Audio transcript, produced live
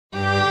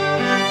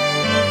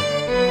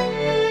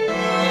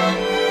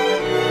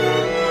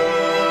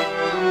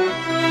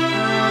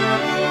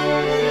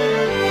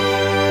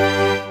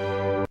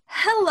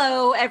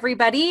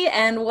everybody,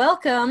 and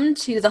welcome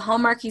to the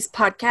Hallmarkies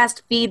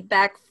Podcast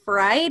Feedback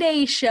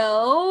Friday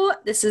show.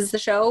 This is the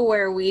show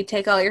where we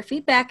take all your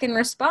feedback and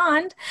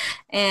respond.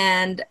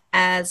 And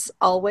as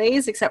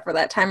always, except for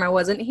that time I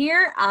wasn't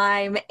here,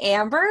 I'm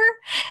Amber.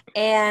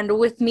 And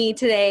with me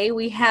today,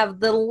 we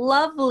have the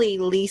lovely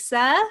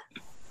Lisa.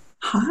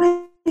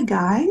 Hi,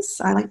 guys.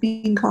 I like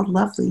being called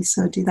lovely,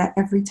 so do that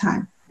every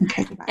time.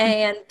 Okay, bye.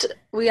 And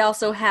we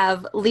also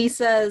have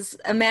Lisa's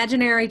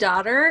imaginary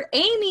daughter,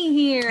 Amy,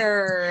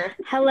 here.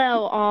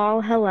 Hello,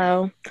 all.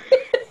 Hello.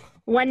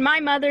 When my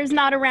mother's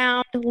not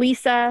around,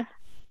 Lisa,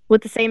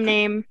 with the same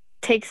name,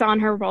 takes on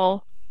her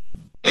role.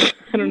 I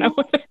don't know.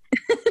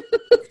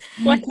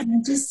 What? Can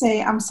I just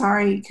say I'm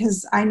sorry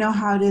because I know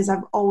how it is.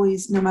 I've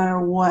always, no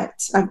matter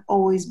what, I've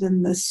always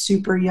been the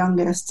super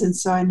youngest, and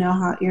so I know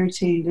how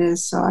irritating it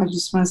is. So I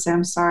just want to say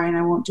I'm sorry, and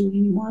I won't do it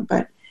anymore.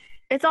 But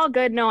it's all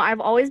good. No, I've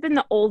always been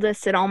the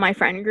oldest in all my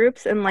friend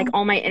groups and like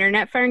all my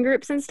internet friend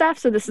groups and stuff.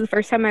 So this is the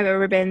first time I've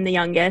ever been the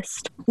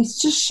youngest. It's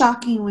just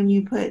shocking when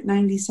you put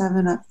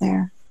 97 up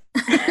there.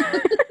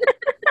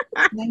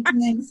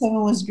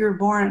 1997 was you were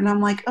born, and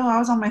I'm like, oh, I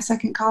was on my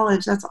second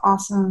college. That's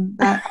awesome.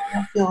 That I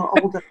don't feel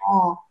old at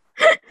all.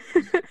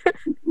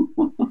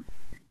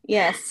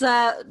 Yes,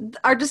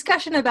 our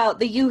discussion about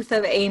the youth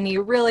of Amy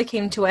really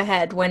came to a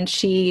head when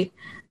she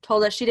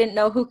told us she didn't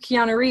know who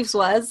Keanu Reeves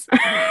was.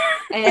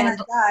 And I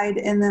died,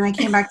 and then I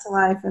came back to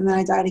life, and then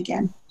I died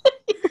again.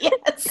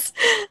 Yes,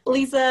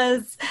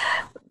 Lisa's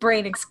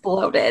brain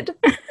exploded.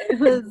 It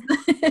was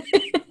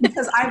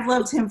because I've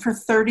loved him for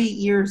 30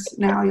 years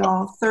now,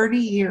 y'all. 30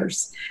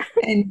 years.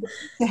 And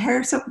to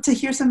hear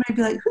somebody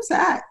be like, who's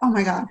that? Oh,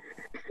 my God.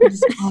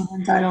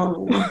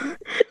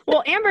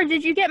 Well, Amber,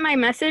 did you get my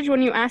message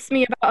when you asked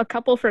me about a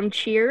couple from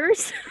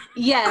Cheers?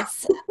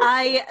 Yes.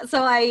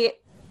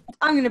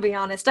 I'm going to be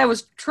honest. I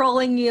was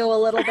trolling you a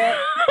little bit.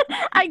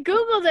 I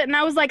Googled it and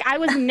I was like, I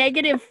was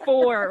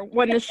 -4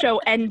 when the show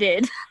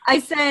ended. I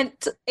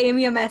sent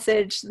Amy a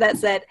message that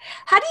said,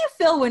 how do you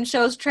feel when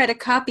shows try to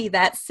copy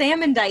that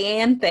Sam and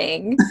Diane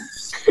thing?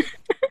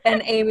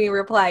 And Amy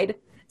replied,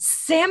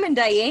 Sam and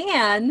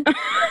Diane?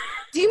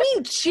 Do you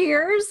mean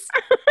Cheers?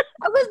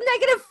 I was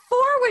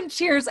 -4 when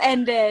Cheers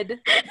ended.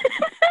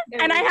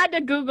 And I had to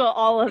Google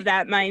all of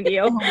that, mind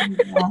you. Oh my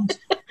gosh.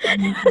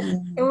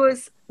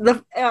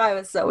 I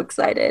was so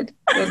excited.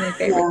 It was my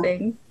favorite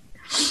thing.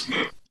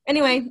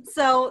 Anyway,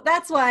 so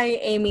that's why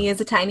Amy is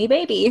a tiny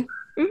baby.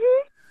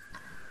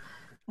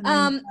 Mm-hmm.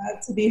 I'm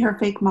glad to be her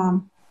fake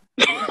mom.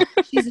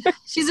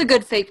 She's a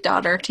good fake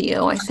daughter to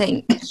you, I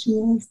think. She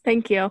is.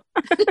 Thank you.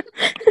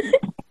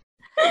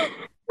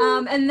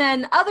 And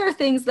then other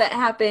things that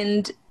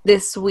happened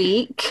this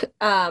week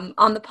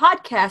on the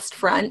podcast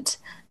front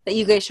that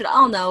you guys should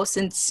all know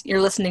since you're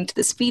listening to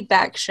this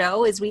feedback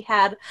show is we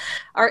had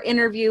our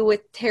interview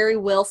with Terry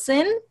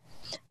Wilson.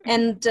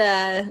 And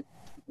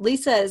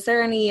Lisa, is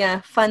there any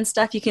fun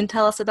stuff you can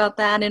tell us about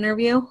that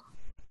interview?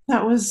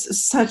 That was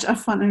such a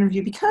fun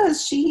interview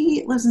because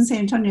she lives in San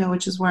Antonio,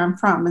 which is where I'm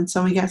from, and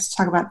so we got to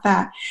talk about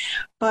that.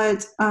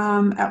 But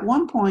at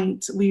one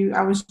point,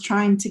 I was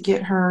trying to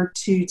get her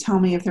to tell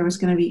me if there was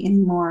going to be any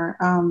more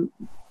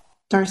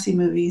Darcy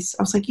movies.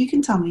 I was like, you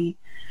can tell me.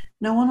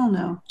 No one will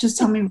know. Just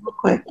tell me real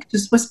quick.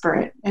 Just whisper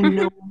it, and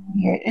no one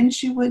will hear it. And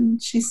she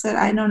wouldn't. She said,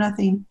 I know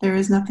nothing. There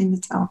is nothing to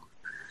tell.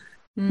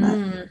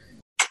 But,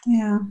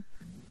 yeah.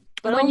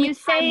 But when you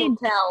say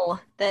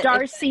tell that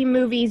Darcy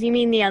movies, you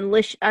mean the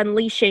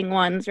unleashing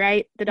ones,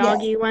 right? The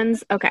doggy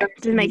ones? Okay,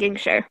 just making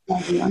sure.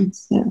 Doggy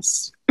ones,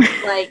 yes.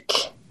 Like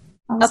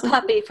a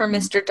puppy for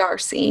Mr.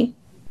 Darcy.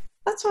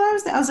 That's what I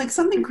was thinking. I was like,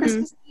 something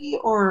Christmassy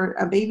or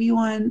a baby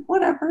one,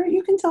 whatever.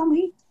 You can tell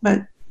me.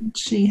 But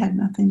she had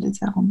nothing to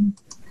tell me.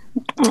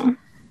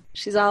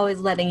 She's always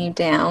letting you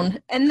down.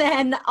 And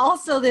then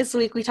also this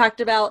week we talked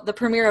about the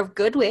premiere of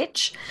Good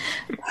Witch.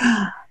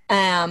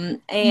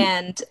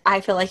 And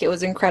I feel like it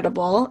was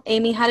incredible.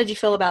 Amy, how did you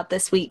feel about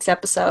this week's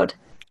episode?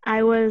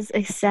 I was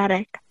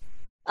ecstatic.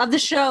 Of the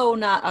show,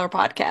 not our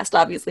podcast.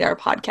 Obviously, our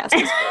podcast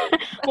is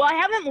well, I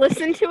haven't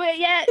listened to it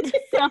yet,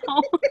 so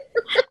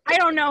I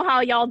don't know how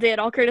y'all did.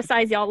 I'll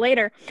criticize y'all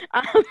later.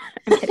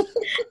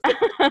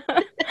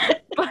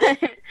 But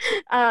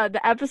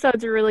the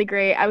episodes are really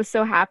great. I was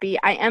so happy.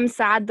 I am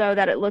sad, though,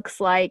 that it looks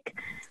like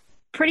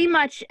pretty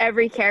much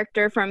every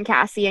character from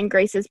Cassie and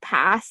Grace's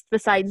past,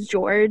 besides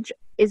George,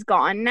 is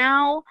gone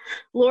now.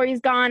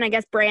 Lori's gone. I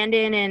guess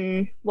Brandon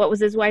and what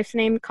was his wife's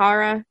name?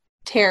 Tara.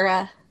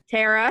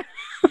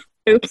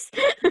 Oops.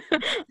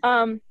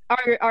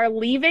 Are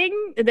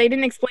leaving. They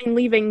didn't explain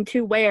leaving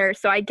to where.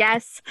 So I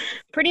guess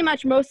pretty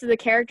much most of the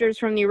characters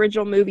from the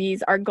original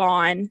movies are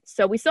gone.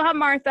 So we still have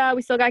Martha.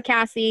 We still got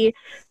Cassie,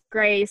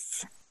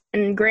 Grace,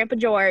 and Grandpa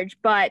George.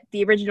 But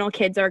the original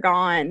kids are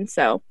gone.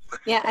 So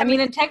yeah, I mean,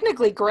 and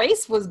technically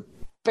Grace was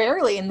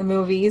barely in the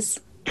movies.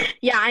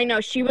 Yeah, I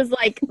know. She was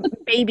like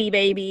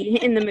baby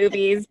in the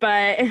movies,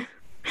 but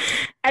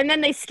and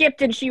then they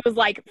skipped and she was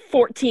like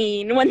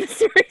 14 when the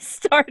series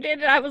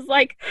started, and I was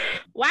like,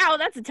 wow,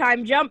 that's a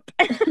time jump.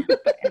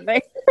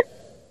 But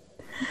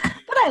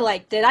I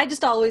liked it. I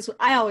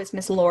always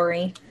miss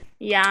Lori.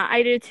 Yeah,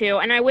 I do too.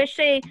 And I wish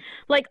they,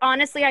 like,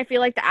 honestly, I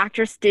feel like the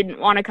actress didn't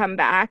want to come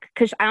back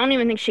because I don't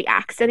even think she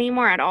acts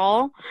anymore at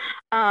all.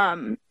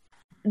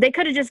 They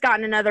could have just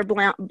gotten another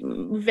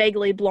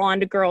vaguely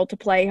blonde girl to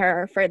play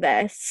her for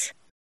this.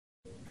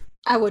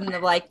 I wouldn't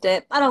have liked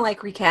it. I don't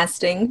like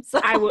recasting. So.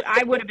 I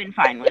would have been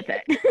fine with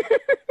it.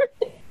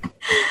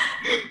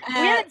 We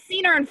hadn't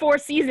seen her in 4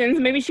 seasons.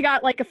 Maybe she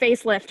got like a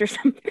facelift or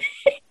something.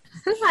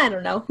 I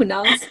don't know. Who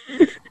knows?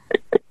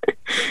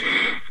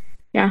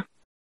 Yeah.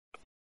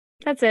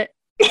 That's it.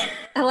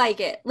 I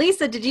like it.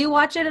 Lisa, did you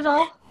watch it at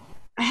all?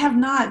 I have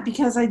not,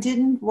 because I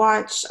didn't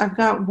watch. I've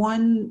got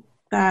one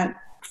that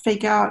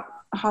fake out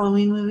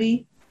Halloween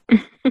movie.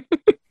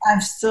 I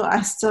still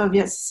have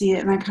yet to see it,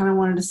 and I kind of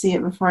wanted to see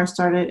it before I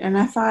started. And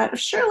I thought,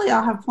 surely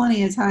I'll have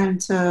plenty of time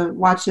to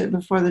watch it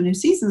before the new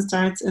season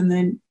starts. And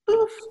then,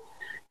 poof,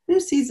 new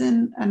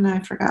season, and I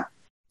forgot.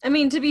 I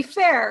mean, to be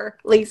fair,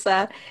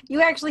 Lisa,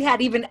 you actually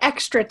had even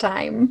extra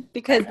time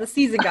because the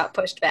season got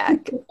pushed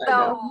back.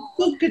 So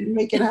who couldn't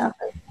make it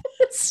happen?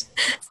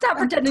 Stop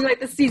pretending like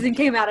the season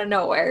came out of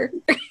nowhere.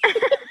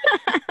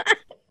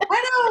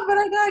 I know, but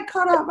I got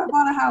caught up. I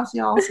bought a house,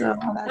 y'all. So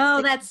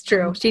that's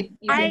true. You did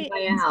buy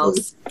a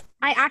house.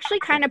 I actually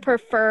kind of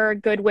prefer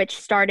Good Witch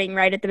starting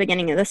right at the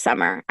beginning of the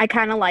summer. I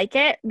kind of like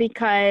it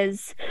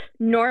because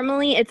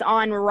normally it's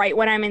on right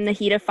when I'm in the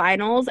heat of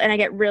finals, and I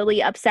get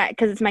really upset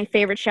because it's my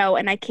favorite show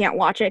and I can't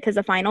watch it because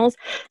of finals.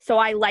 So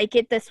I like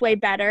it this way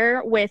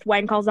better, with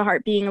When Calls the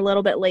Heart being a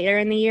little bit later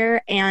in the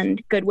year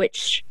and Good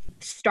Witch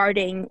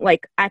starting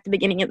like at the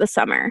beginning of the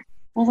summer.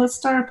 Well, let's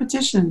start a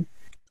petition.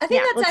 I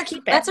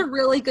think that's a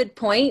really good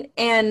point,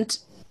 and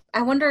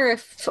I wonder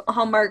if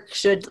Hallmark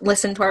should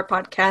listen to our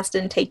podcast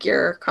and take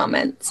your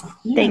comments.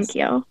 Yes. Thank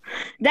you.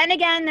 Then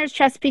again, there's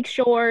Chesapeake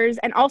Shores,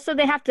 and also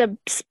they have to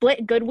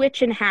split Good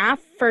Witch in half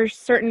for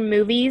certain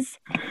movies,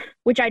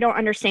 which I don't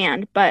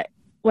understand, but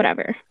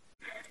whatever.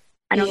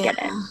 I don't get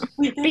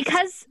it.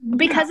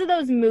 Because of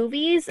those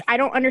movies, I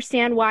don't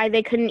understand why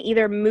they couldn't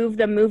either move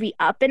the movie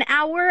up an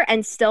hour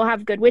and still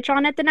have Good Witch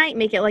on at the night,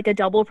 make it like a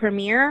double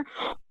premiere,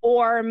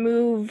 or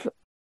move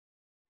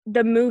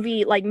the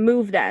movie, like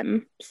move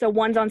them. So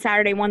one's on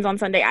Saturday, one's on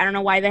Sunday. I don't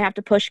know why they have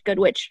to push Good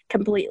Witch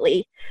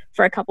completely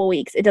for a couple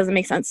weeks. It doesn't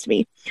make sense to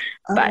me.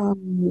 But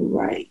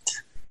right.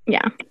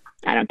 Yeah,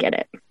 I don't get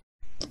it.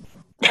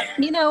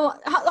 You know,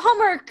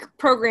 Hallmark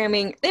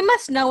programming, they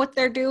must know what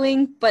they're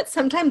doing, but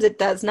sometimes it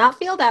does not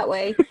feel that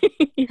way.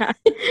 Yeah.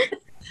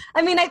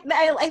 I mean, I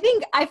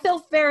think I feel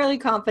fairly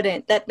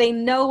confident that they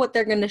know what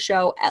they're going to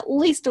show at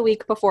least a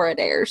week before it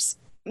airs.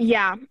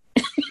 Yeah.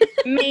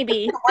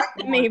 Maybe.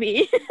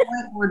 Maybe.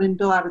 Whiteboard in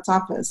Bill Abbott's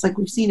office. Like,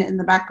 we've seen it in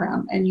the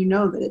background, and you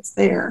know that it's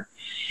there.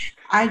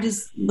 I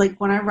just, like,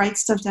 when I write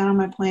stuff down on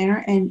my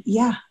planner, and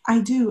yeah,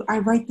 I do. I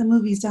write the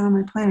movies down on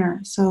my planner,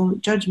 so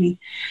judge me.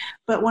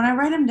 But when I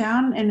write them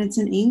down and it's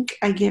in ink,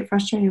 I get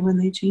frustrated when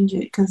they change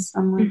it, because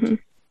I'm like,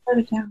 write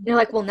it down. You're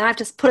like, well, now I have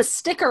to put a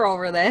sticker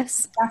over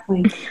this.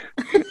 Exactly.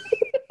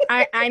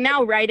 I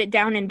now write it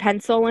down in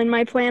pencil in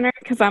my planner,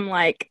 because I'm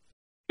like,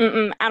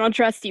 I don't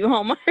trust you,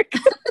 Hallmark.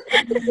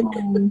 Let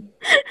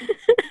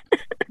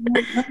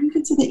me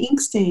get to the ink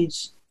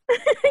stage.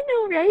 I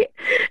know, right?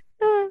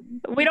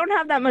 We don't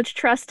have that much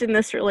trust in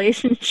this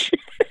relationship.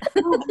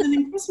 And then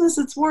in Christmas,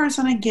 it's worse,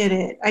 and I get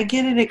it. I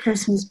get it at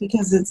Christmas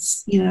because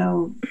it's, you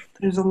know,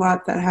 there's a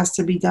lot that has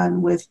to be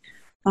done with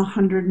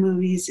 100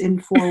 movies in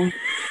 4 weeks.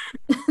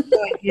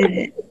 So I get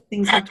it.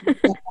 Things have to be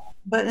done.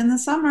 But in the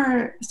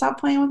summer, stop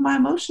playing with my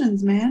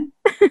emotions, man.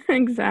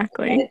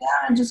 Exactly. Get it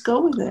down and just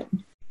go with it.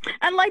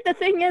 And, like, the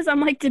thing is, I'm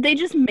like, did they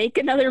just make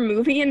another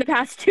movie in the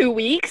past 2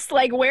 weeks?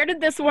 Like, where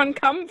did this one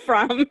come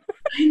from?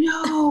 I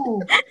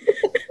know.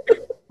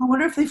 I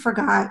wonder if they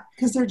forgot,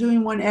 because they're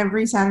doing one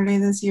every Saturday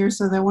this year,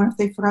 so I wonder if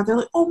they forgot. They're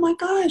like, oh my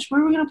gosh,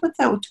 where are we going to put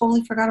that? We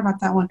totally forgot about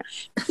that one.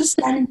 Just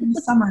starting in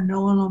the summer,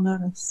 no one will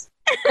notice.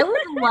 I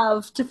would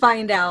love to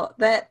find out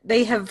that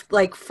they have,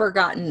 like,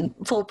 forgotten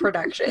full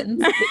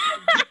productions.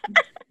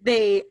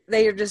 They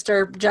just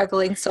are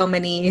juggling so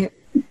many.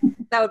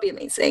 That would be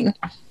amazing.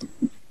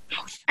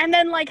 And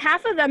then, like,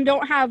 half of them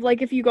don't have,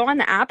 like, if you go on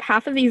the app,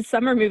 half of these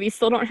summer movies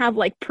still don't have,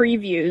 like,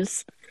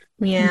 previews.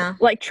 Yeah.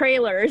 Like,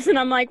 trailers. And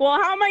I'm like,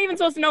 well, how am I even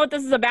supposed to know what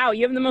this is about?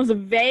 You have the most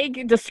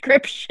vague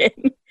description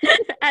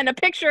and a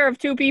picture of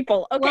 2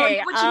 people.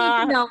 Okay. Well, what you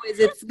need to know is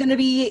it's going to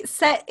be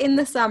set in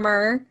the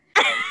summer,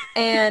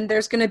 and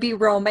there's going to be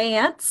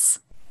romance.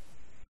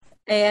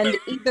 And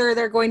either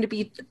they're going to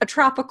be a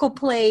tropical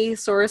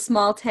place or a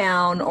small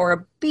town or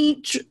a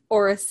beach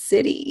or a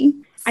city.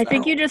 I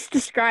think you just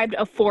described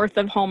a fourth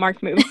of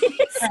Hallmark movies.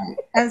 Right.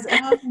 As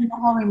Emma from the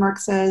Hallmark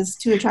says,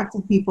 2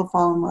 attractive people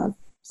fall in love.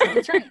 So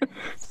that's right.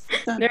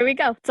 There we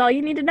go. That's all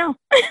you need to know.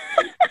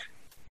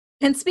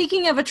 And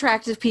speaking of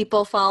attractive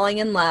people falling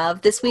in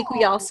love, this week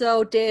we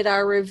also did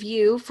our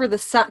review for the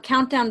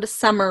Countdown to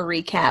Summer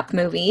recap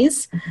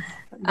movies.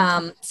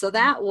 So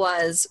that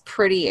was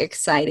pretty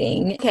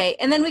exciting. Okay,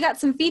 and then we got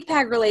some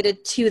feedback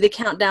related to the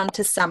countdown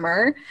to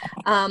summer.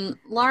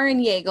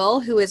 Lauren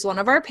Yeagle, who is one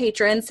of our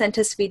patrons, sent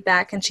us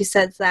feedback, and she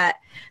says that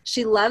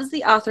she loves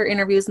the author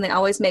interviews and they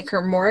always make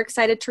her more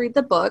excited to read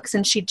the books.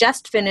 And she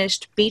just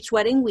finished Beach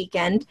Wedding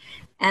Weekend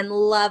and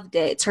loved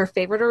it. It's her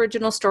favorite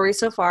original story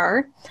so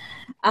far.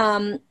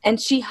 And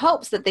she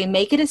hopes that they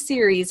make it a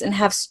series and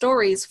have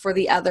stories for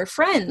the other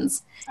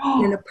friends.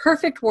 In a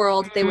perfect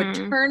world, they would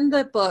turn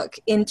the book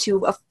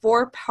into a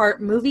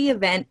 4-part movie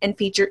event and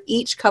feature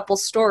each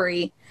couple's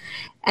story.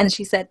 And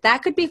she said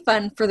that could be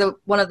fun for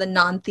one of the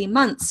non-theme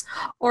months,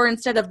 or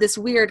instead of this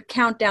weird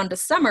countdown to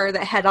summer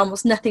that had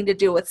almost nothing to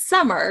do with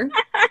summer.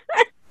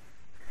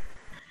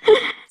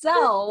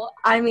 So,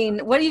 I mean,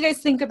 what do you guys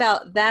think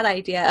about that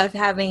idea of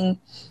having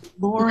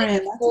Lauren,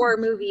 like a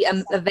 4-movie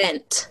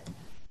event?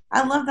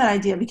 I love that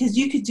idea because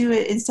you could do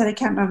it instead of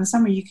countdown to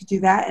summer. You could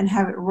do that and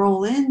have it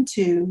roll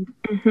into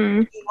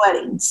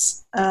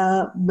weddings.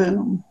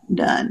 Boom,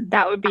 done.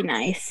 That would be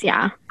nice.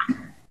 Yeah.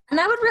 And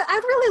I'd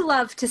really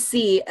love to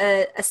see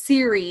a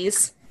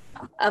series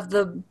of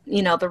the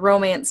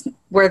romance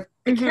where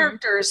the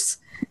characters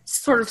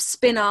sort of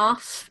spin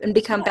off and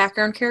become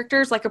background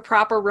characters, like a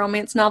proper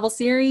romance novel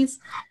series.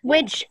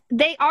 Which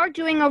they are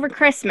doing over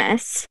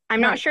Christmas.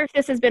 I'm not sure if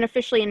this has been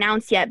officially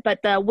announced yet,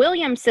 but the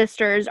Williams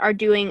sisters are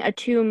doing a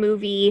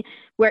 2-movie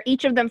where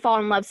each of them fall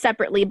in love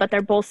separately, but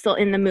they're both still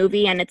in the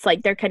movie, and it's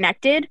like they're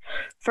connected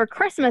for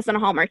Christmas on a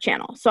Hallmark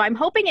Channel. So I'm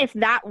hoping if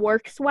that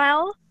works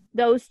well,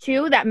 those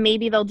two, that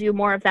maybe they'll do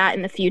more of that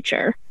in the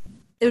future.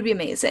 It would be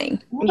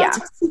amazing. Well, that's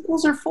what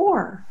sequels are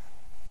for.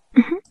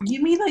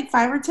 Give me like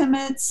 5 or 10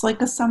 minutes,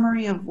 like a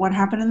summary of what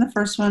happened in the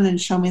first one, and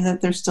show me that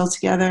they're still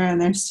together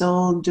and they're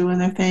still doing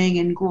their thing,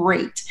 and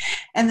great.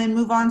 And then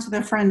move on to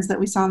their friends that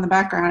we saw in the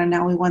background, and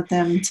now we want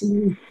them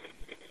to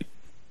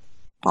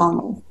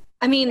follow.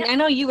 I mean, I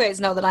know you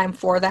guys know that I'm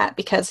for that,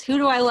 because who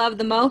do I love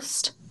the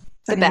most?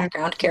 The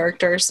background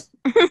characters.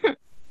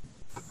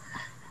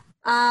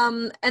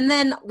 And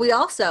then we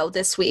also,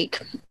 this week,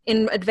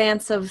 in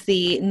advance of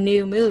the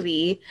new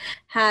movie,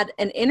 had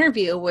an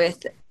interview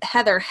with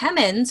Heather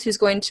Hemmons, who's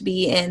going to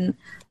be in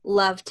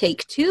Love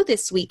Take Two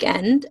this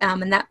weekend,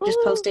 and that just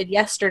posted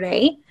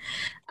yesterday.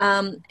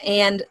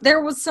 And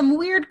there was some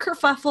weird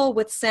kerfuffle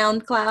with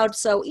SoundCloud,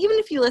 so even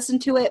if you listen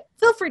to it,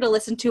 feel free to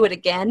listen to it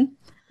again.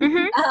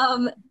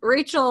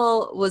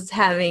 Rachel was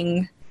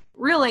having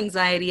real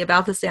anxiety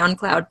about the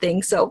SoundCloud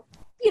thing, so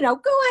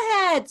go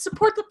ahead,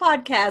 support the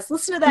podcast,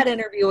 listen to that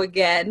interview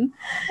again.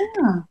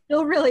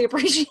 You'll really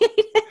appreciate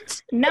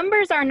it.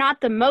 Numbers are not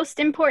the most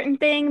important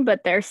thing,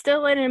 but they're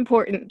still an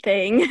important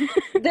thing.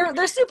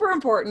 They're super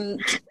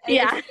important.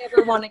 Yeah. If you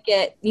ever want to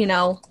get,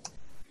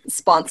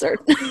 sponsored.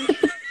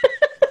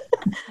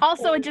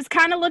 Also, it just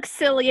kind of looks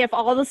silly if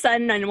all of a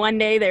sudden on one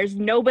day there's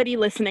nobody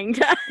listening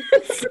to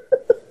us.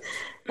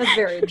 That's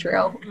very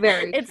true.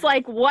 It's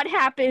like, what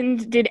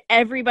happened? Did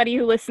everybody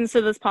who listens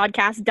to this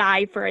podcast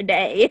die for a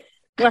day?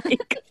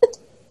 Like,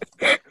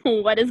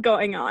 what is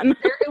going on?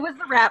 It was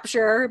the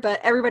rapture,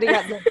 but everybody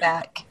got sent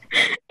back.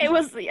 It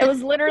was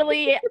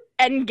literally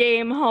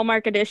Endgame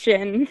Hallmark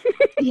edition.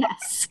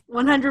 Yes,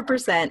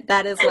 100%.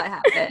 That is what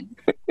happened.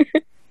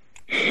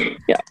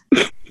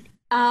 Yeah.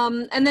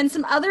 And then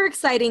some other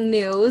exciting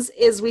news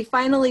is we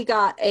finally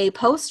got a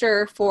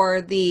poster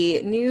for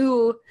the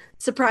new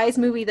surprise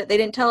movie that they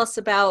didn't tell us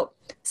about,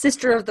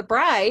 Sister of the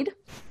Bride.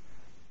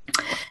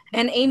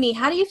 And Amy,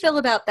 how do you feel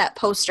about that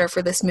poster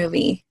for this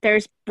movie?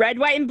 There's red,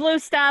 white, and blue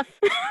stuff.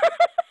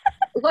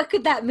 What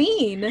could that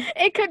mean?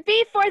 It could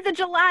be 4th of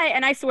July,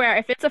 and I swear,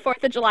 if it's a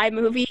 4th of July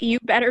movie, you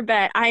better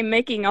bet I'm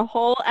making a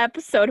whole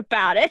episode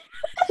about it.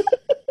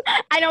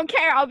 I don't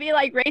care. I'll be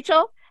like,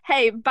 Rachel,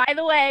 hey, by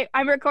the way,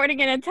 I'm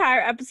recording an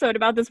entire episode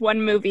about this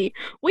one movie.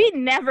 We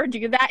never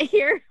do that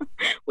here.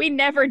 We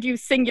never do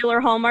singular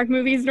Hallmark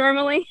movies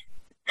normally,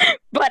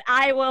 but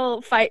I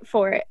will fight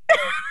for it.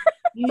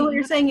 So what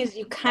you're saying is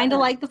you kind of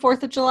like the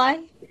 4th of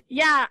July?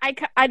 Yeah,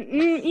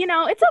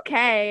 it's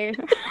okay.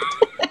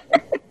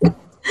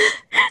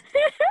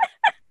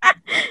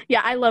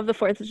 Yeah, I love the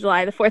 4th of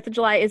July. The 4th of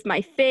July is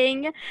my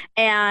thing.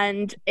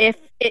 And if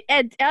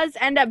it does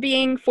end up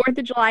being 4th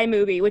of July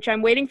movie, which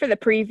I'm waiting for the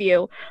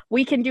preview,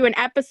 we can do an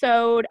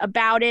episode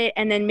about it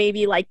and then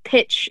maybe like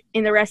pitch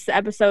in the rest of the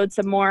episode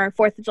some more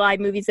 4th of July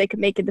movies they could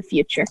make in the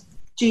future.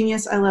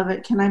 Genius. I love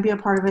it. Can I be a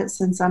part of it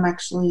since I'm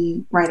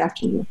actually right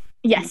after you?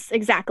 Yes,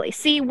 exactly.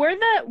 See, we're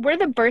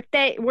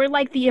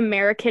like the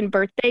American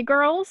birthday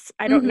girls.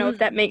 I don't know if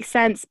that makes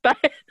sense, but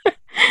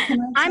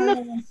I'm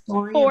the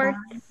story 4th.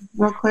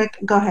 Real quick.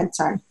 Go ahead.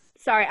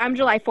 Sorry, I'm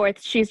July 4th.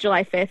 She's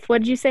July 5th.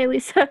 What did you say,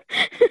 Lisa?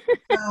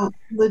 Oh,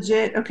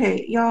 legit.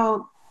 Okay,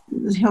 y'all.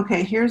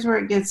 Okay, here's where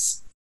it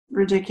gets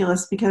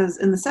ridiculous, because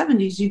in the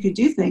 70s, you could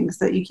do things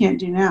that you can't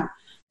do now.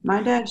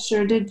 My dad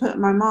sure did put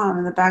my mom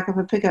in the back of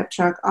a pickup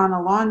truck on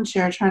a lawn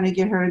chair trying to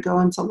get her to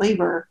go into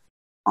labor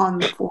on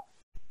the 4th.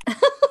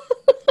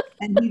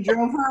 And he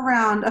drove her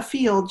around a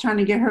field trying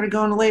to get her to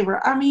go into labor.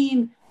 I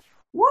mean,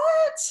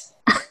 what?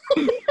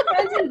 Can you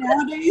imagine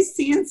nowadays,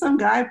 seeing some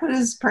guy put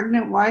his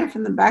pregnant wife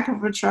in the back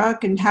of a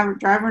truck and have her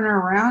driving her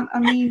around, I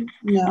mean,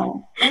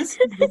 no. This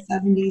was the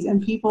 70s,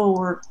 and people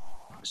were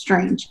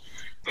strange.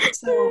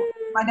 So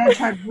my dad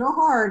tried real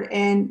hard,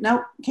 and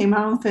nope, came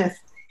out on the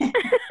 5th.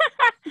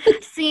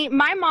 See,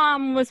 my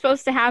mom was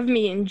supposed to have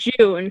me in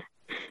June.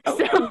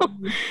 So,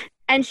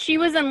 and she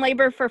was in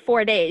labor for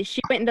 4 days.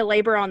 She went into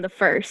labor on the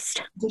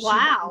 1st. Does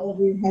Wow. she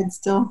over your head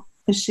still?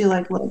 Is she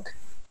like, look?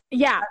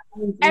 Yeah,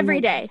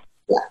 every day.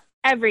 Yeah.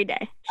 Every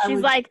day. I She's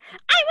would- like,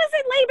 I was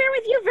in labor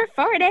with you for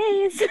 4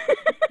 days.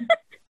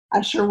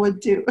 I sure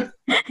would too.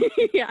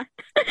 Yeah.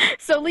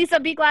 So, Lisa,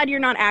 be glad you're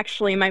not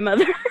actually my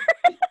mother.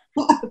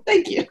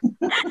 Thank you.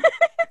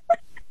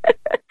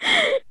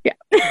 Yeah.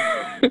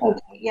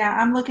 Okay, yeah,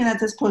 I'm looking at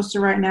this poster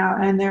right now,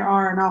 and there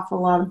are an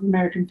awful lot of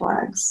American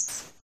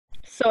flags.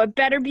 So it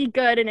better be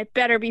good, and it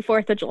better be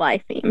 4th of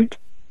July themed.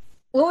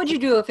 What would you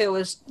do if it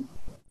was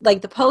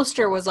like the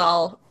poster was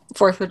all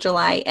 4th of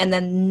July and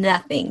then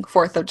nothing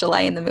 4th of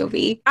July in the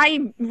movie?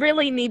 I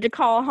really need to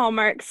call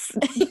Hallmark's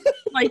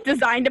like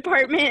design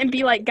department and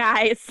be like,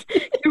 guys,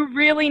 you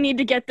really need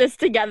to get this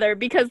together,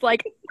 because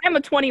like I'm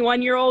a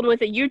 21-year-old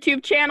with a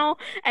YouTube channel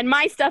and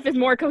my stuff is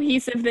more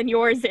cohesive than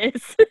yours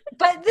is.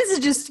 But this is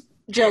just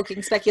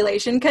joking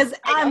speculation because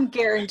I'm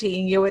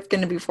guaranteeing you it's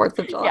going to be 4th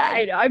of July. Yeah,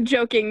 I know, I'm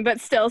joking, but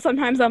still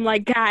sometimes I'm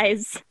like,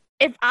 guys,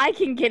 if I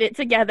can get it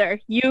together,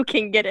 you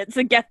can get it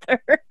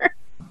together.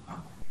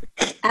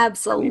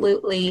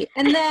 Absolutely.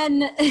 And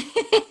then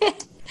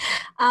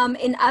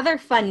in other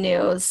fun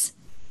news,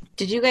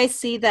 did you guys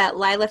see that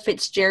Lila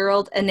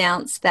Fitzgerald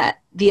announced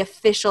that the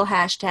official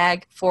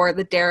hashtag for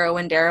the Darrow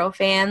and Darrow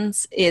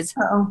fans is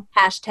Uh-oh.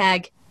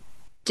 hashtag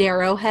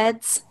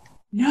Darrowheads?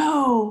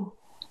 No.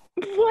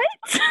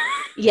 What?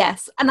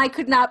 Yes, and I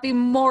could not be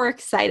more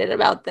excited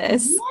about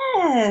this.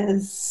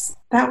 Yes.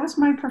 That was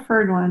my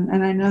preferred one,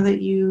 and I know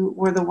that you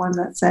were the one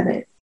that said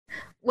it.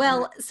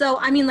 Well, so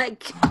I mean,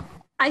 like,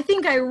 I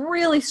think I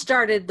really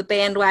started the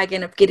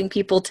bandwagon of getting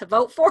people to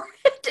vote for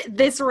it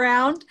this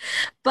round,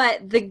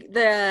 but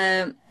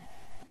I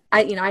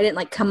didn't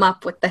like come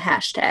up with the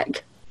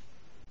hashtag.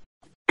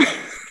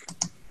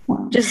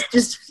 Wow. Just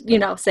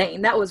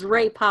saying that was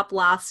Ray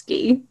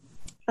Poplowski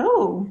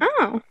Oh.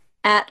 Oh.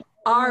 at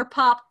our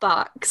Pop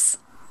Box.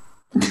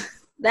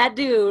 That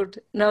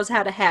dude knows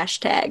how to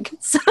hashtag.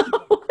 So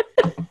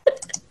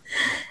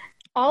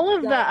All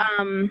of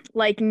the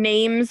like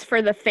names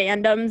for the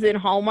fandoms in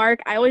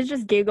Hallmark, I always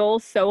just giggle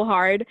so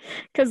hard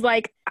because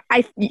like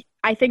I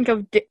think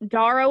of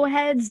Darrow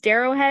heads.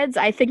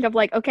 I think of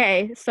like,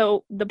 okay,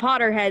 so the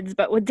Potter heads,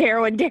 but with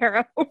Darrow and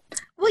Darrow.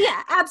 well,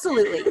 yeah,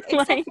 absolutely.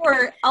 Except Like-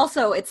 for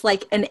also it's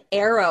like an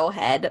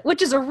arrowhead,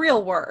 which is a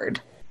real word,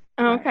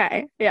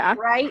 Okay, yeah.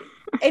 right?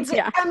 It's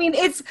Yeah. I mean,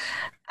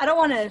 I don't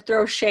want to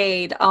throw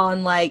shade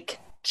on like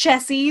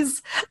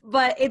Chessies,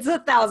 but it's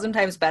 1,000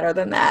 times better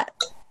than that.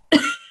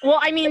 Well,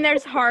 I mean,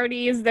 there's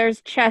Hardee's, there's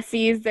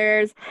Chessies,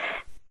 there's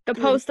the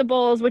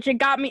Postables, which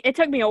it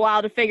took me a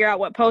while to figure out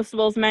what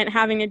Postables meant,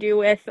 having to do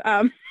with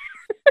Like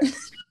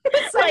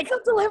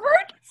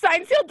delivered?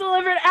 Signed, Sealed,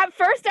 Delivered. At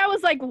first, I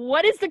was like,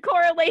 what is the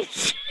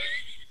correlation?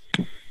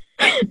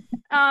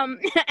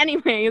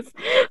 Anyways,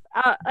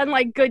 and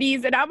like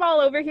Goodies, and I'm all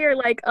over here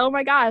like, oh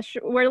my gosh,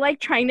 we're like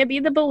trying to be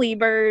the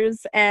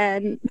Beliebers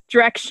and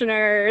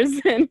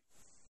Directioners, and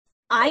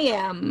I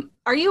am.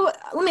 Are you?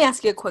 Let me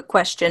ask you a quick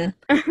question.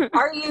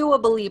 Are you a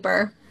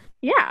believer?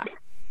 yeah.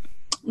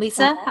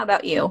 Lisa, how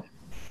about you?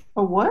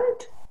 A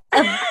what?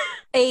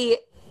 A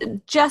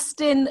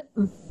Justin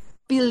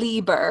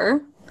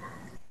Belieber,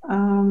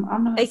 I'm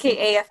gonna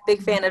aka a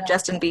big fan of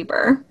Justin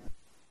Bieber.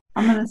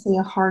 I'm gonna say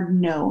a hard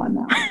no on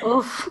that one.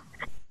 Oof.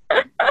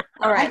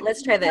 All right,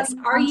 let's try this.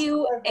 Are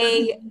you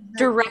a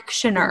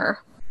directioner?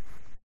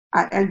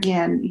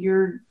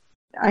 You're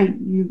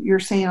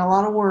saying a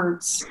lot of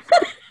words.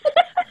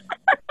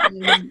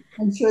 And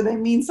I'm sure they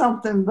mean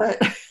something,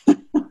 but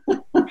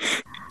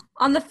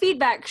On the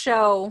feedback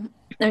show,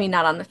 I mean,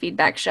 not on the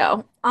feedback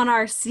show, on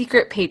our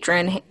secret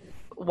patron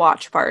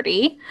watch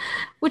party,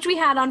 which we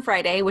had on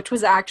Friday, which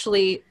was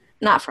actually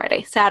not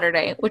Friday,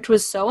 Saturday, which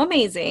was so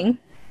amazing.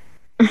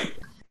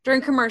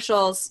 During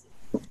commercials,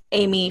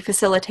 Amy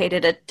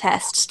facilitated a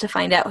test to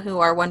find out who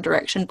our One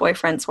Direction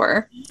boyfriends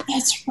were.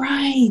 that's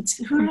right.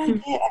 Who did I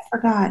get? I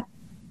forgot.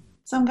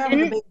 Some guy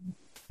with a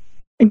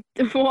baby.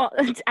 Well,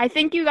 I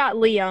think you got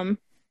Liam.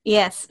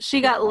 Yes,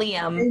 she got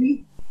Liam.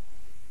 Baby?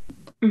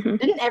 Mhm.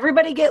 Didn't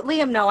everybody get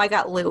Liam? No, I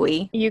got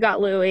Louie. You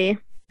got Louie.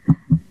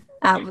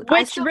 I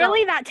Which still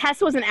really, that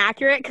test wasn't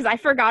accurate because I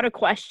forgot a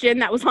question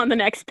that was on the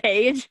next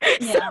page.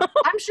 Yeah.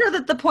 I'm sure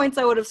that the points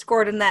I would have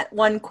scored in that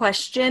one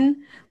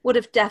question would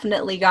have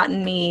definitely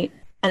gotten me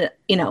a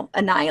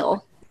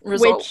Nile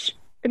result. Which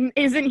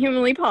isn't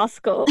humanly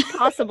possible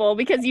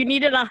because you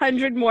needed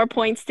 100 more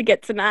points to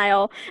get to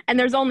Nile, and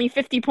there's only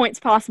 50 points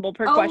possible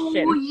per Oh,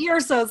 question. you're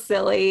so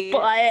silly.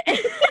 But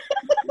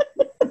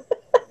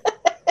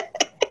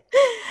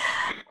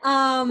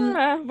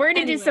we're gonna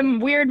do Anyway. some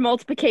weird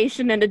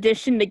multiplication and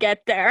addition to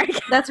get there. I guess.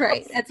 That's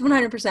right. That's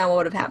 100% what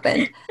would have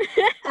happened.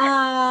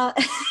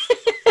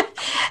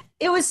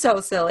 It was so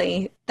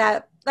silly.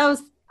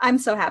 I'm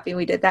so happy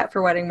we did that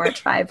for Wedding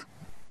March 5.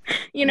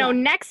 You know,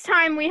 next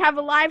time we have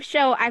a live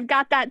show, I've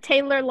got that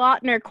Taylor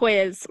Lautner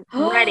quiz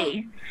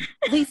ready.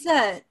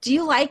 Lisa, do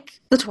you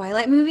like the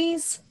Twilight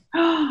movies?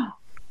 I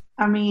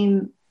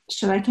mean,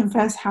 should I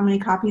confess how many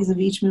copies of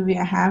each movie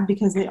I have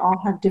because they all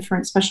have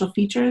different special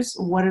features?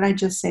 What did I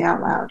just say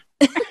out loud?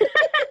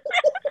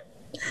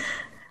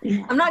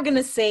 Yeah. I'm not going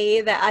to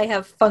say that I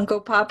have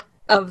Funko Pop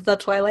of the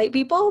Twilight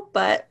people,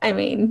 but I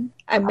mean,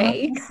 I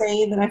may. I'm not gonna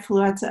say that I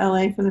flew out to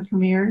LA for the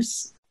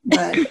premieres,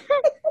 but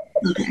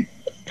okay.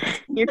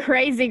 You're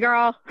crazy,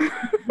 girl.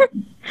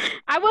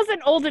 I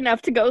wasn't old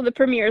enough to go to the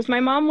premieres. My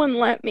mom wouldn't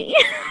let me.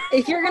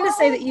 If you're going to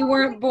say that you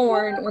weren't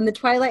born when the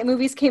Twilight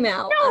movies came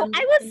out, No,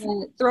 I'm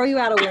gonna throw you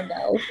out a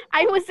window.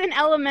 I was in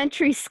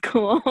elementary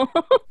school.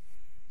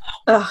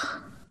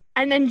 Ugh.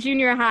 And then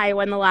junior high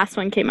when the last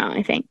one came out,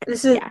 I think.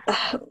 This is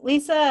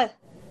Lisa,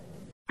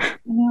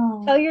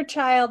 No. tell your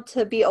child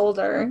to be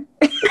older.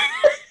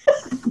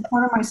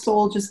 Part of my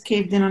soul just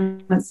caved in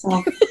on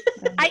itself.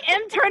 I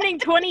am turning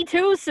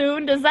 22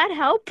 soon. Does that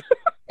help?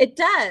 It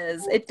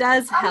does. It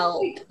does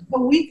help. I'm like a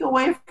week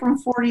away from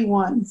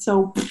 41,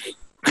 so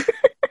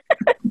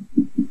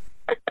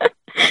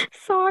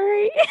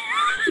Sorry.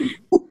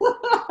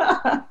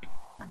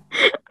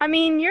 I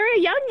mean, you're a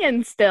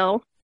youngin'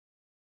 still.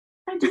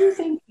 I do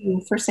thank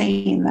you for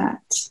saying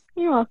that.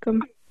 You're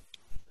welcome.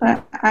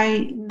 But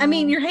I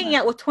mean, you're hanging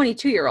out with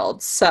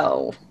 22-year-olds,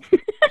 so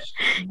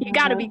You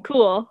gotta be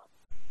cool.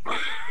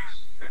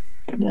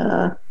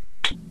 Yeah.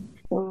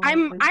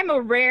 I'm a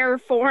rare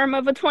form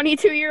of a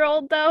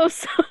 22-year-old though,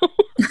 so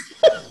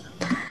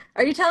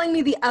Are you telling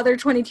me the other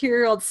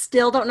 22-year-olds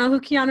still don't know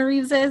who Keanu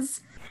Reeves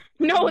is?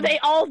 no, they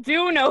all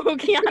do know who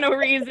Keanu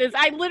Reeves is.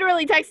 I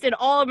literally texted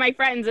all of my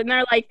friends and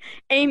they're like,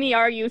 Amy,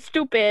 are you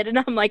stupid? And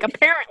I'm like,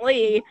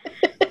 apparently.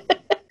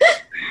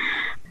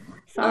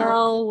 Sorry.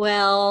 Oh,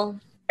 well.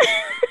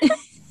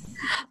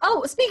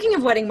 Oh, speaking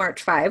of Wedding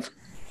March 5,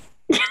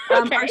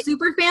 Okay. our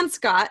super fan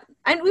Scott,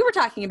 and we were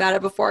talking about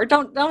it before.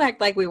 Don't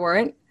act like we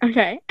weren't.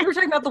 Okay. We were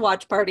talking about the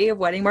watch party of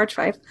Wedding March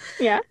 5.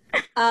 Yeah.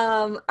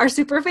 Our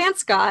super fan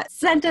Scott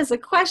sent us a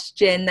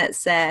question that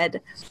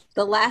said,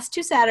 the last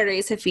 2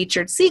 Saturdays have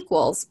featured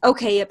sequels.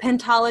 Okay, a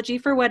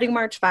pentology for Wedding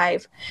March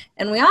 5.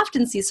 And we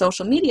often see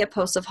social media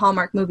posts of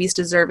Hallmark movies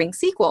deserving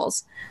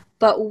sequels.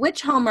 But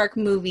which Hallmark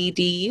movie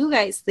do you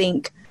guys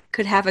think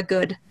could have a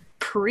good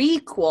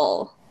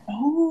prequel?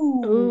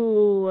 Oh,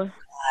 Ooh.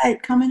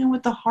 God, coming in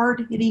with the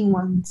hard-hitting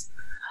ones.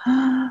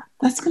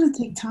 That's going to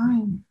take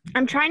time.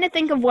 I'm trying to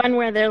think of one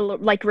where their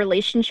like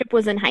relationship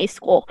was in high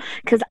school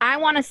because I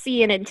want to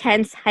see an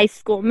intense high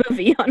school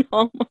movie on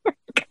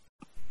Hallmark.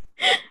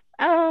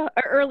 Or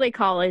early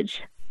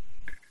college.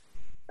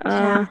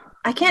 Yeah.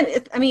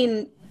 I mean,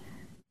 it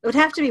would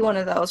have to be one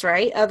of those,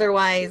 right?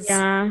 Otherwise,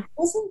 Yeah.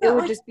 Wasn't it that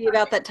would like, just be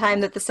about that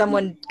time that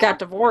someone got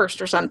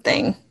divorced or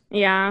something.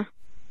 Yeah.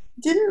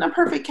 didn't A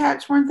Perfect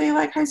Catch, weren't they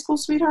like high school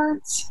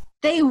sweethearts?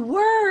 They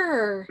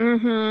were.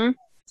 Mm-hmm.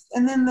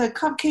 And then the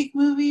cupcake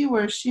movie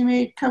where she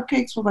made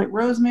cupcakes with like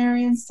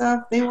rosemary and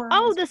stuff. They were.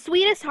 Oh, The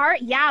Sweetest Heart?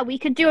 Yeah, we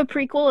could do a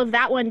prequel of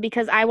that one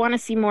because I want to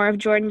see more of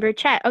Jordan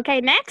Burchett.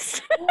 Okay,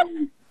 next.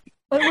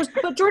 But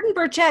Jordan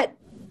Burchett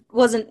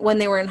wasn't when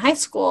they were in high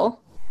school.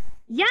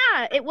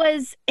 Yeah, it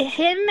was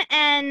him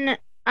and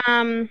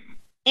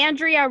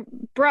Andrea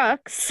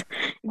Brooks.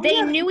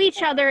 They knew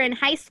each other in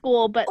high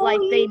school, but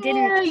they didn't.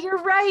 Yeah, you're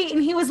right.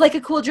 And he was like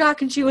a cool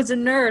jock and she was a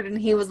nerd. And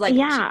he was like,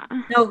 Yeah.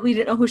 No, he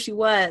didn't know who she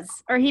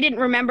was. Or he didn't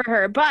remember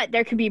her, but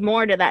there could be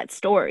more to that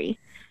story.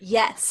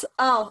 Yes.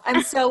 Oh,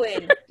 I'm so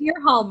in. Dear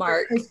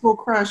Hallmark. High school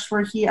crush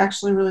where he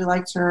actually really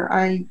liked her.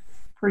 I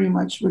pretty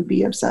much would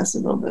be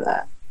obsessive over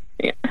that.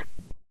 Yeah.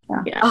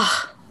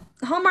 Oh,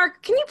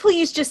 Hallmark, can you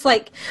please just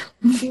like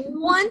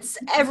once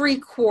every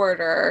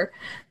quarter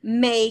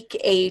make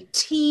a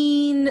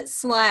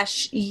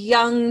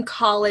teen/young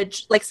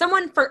college, like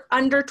someone for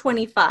under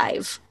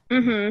 25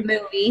 Mm-hmm.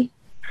 movie?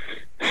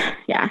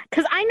 Yeah,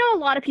 because I know a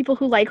lot of people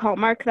who like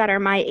Hallmark that are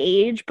my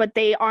age, but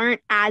they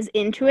aren't as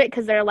into it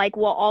because they're like,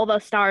 well, all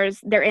those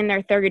stars, they're in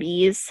their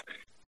 30s.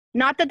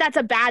 Not that that's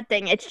a bad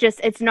thing. It's just,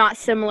 it's not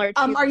similar to...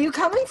 Are you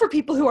coming for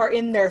people who are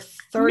in their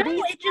 30s?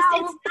 No, it's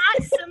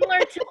not similar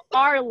to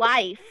our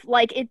life.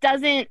 Like, it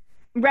doesn't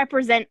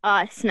represent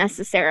us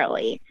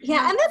necessarily.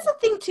 Yeah, and that's the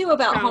thing, too,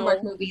 about No.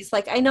 Hallmark movies.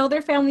 Like, I know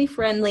they're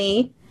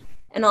family-friendly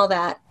and all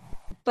that,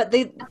 but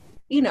they...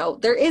 You know,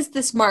 there is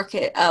this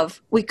market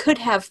of we could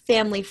have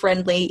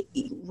family-friendly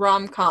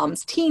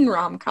rom-coms, teen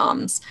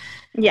rom-coms.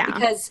 Yeah.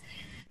 Because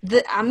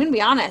I'm going to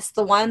be honest,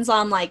 the ones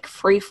on like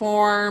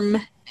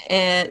Freeform,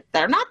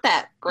 they're not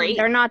that great.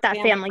 They're not that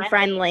family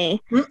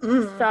friendly.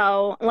 Mm-mm.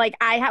 So, like,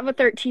 I have a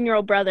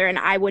 13-year-old brother, and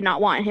I would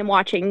not want him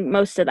watching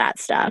most of that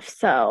stuff.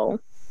 So,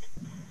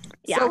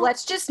 yeah. So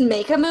let's just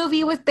make a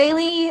movie with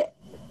Bailey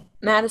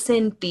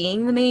Madison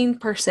being the main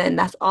person.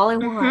 That's all I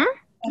want. Mhm.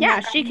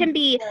 Yeah, she can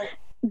be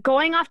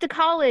going off to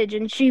college,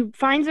 and she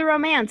finds a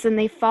romance, and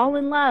they fall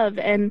in love,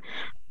 and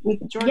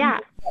With Jordan, yeah.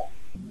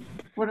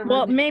 whatever.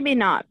 Well, maybe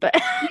not, but Do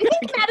you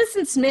think Madison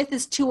Madison Smith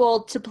is too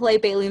old to play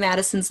Bailey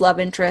Madison's love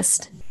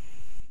interest.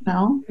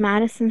 No?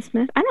 Madison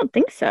Smith? I don't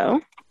think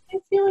so. I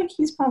feel like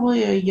he's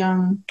probably a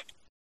young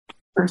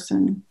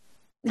person.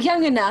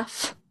 Young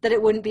enough that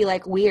it wouldn't be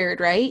like weird,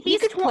 right? He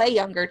could play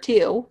younger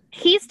too.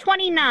 He's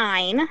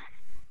 29.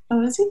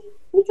 Oh, is he?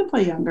 He can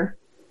play younger.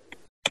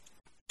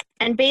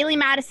 And Bailey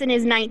Madison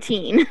is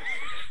 19.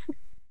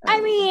 I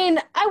mean,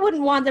 I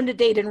wouldn't want them to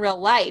date in real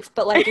life,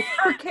 but like if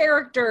her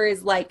character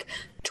is like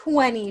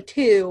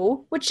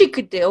 22, which she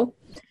could do.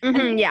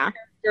 Mm-hmm, yeah.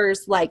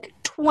 Character's like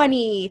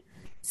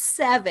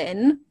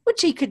 27,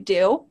 which he could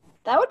do.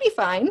 That would be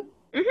fine.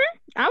 Mm-hmm.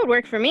 That would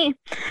work for me.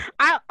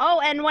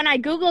 And when I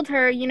Googled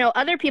her,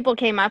 other people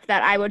came up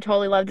that I would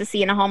totally love to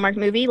see in a Hallmark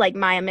movie, like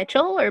Maya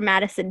Mitchell or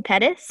Madison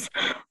Pettis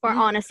or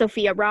Anna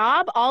Sophia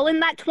Robb, all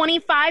in that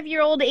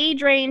 25-year-old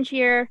age range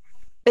here.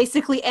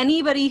 Basically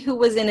anybody who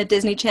was in a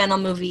Disney Channel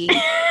movie.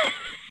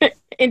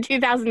 In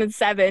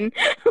 2007.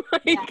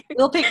 Yeah,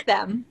 we'll pick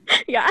them.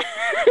 Yeah.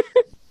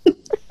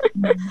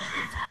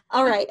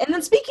 All right. And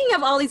then speaking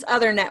of all these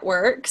other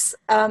networks,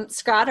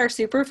 Scott, our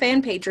super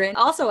fan patron,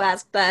 also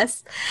asked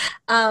us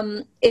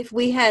if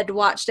we had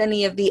watched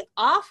any of the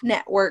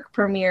off-network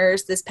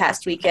premieres this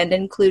past weekend,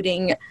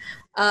 including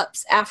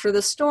Up's After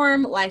the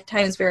Storm,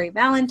 Lifetime's Very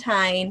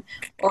Valentine,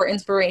 or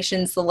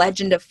Inspiration's The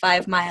Legend of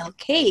 5 Mile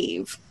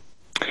Cave.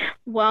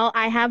 Well,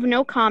 I have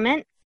no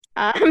comment.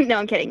 No,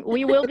 I'm kidding.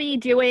 We will be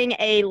doing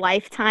a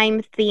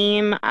Lifetime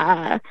theme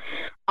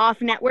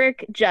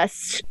off-network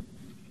just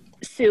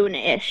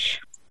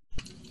soon-ish.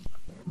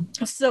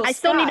 So I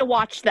still need to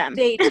watch them.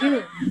 Stay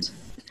tuned.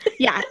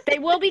 Yeah, they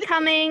will be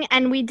coming,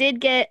 and we did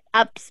get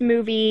Up's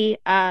movie.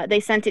 They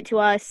sent it to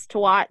us to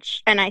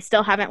watch, and I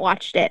still haven't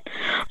watched it.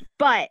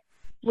 But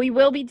we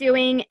will be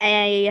doing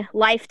a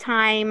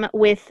Lifetime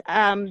with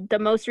the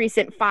most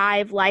recent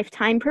 5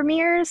 Lifetime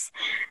premieres,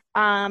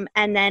 and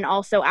then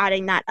also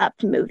adding that Up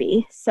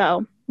movie.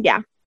 So,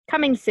 yeah,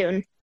 coming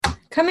soon.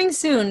 Coming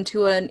soon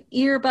to an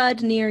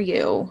earbud near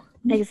you.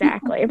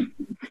 Exactly.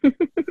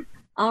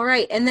 All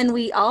right, and then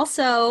we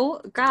also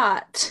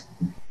got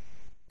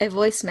a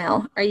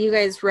voicemail. Are you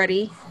guys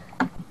ready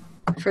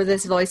for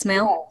this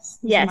voicemail?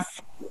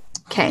 Yes.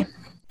 Okay.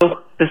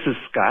 This is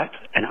Scott,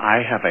 and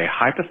I have a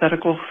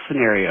hypothetical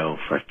scenario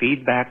for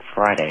Feedback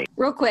Friday.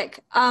 Real quick,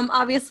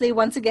 obviously,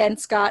 once again,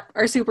 Scott,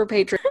 our super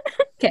patron.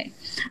 Okay,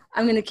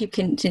 I'm going to keep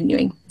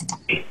continuing.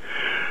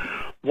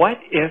 What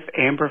if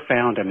Amber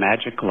found a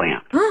magic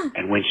lamp,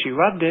 and when she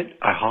rubbed it,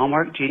 a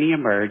Hallmark genie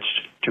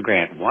emerged to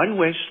grant one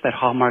wish that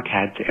Hallmark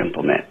had to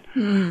implement?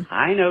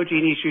 I know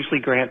genies usually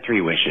grant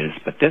 3 wishes,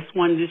 but this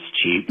one is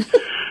cheap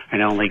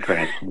and only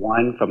grants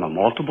 1 from a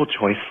multiple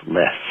choice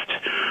list.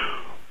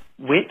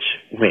 Which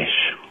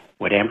wish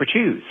would Amber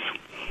choose?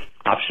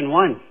 Option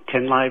 1,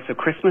 10 Lives of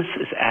Christmas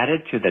is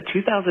added to the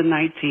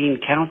 2019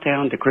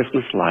 Countdown to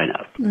Christmas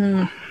lineup.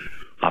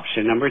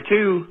 Option number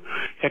 2,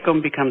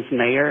 Hickam becomes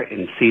mayor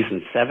in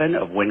season 7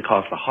 of When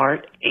Calls the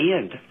Heart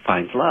and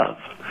finds love.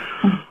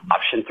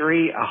 Option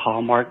 3, a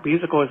Hallmark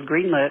musical is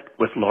greenlit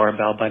with Laura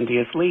Bell Bundy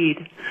as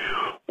lead.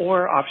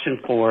 Or option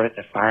 4,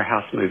 the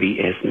Firehouse movie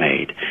is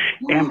made.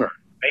 Amber,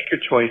 make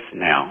your choice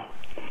now.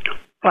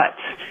 But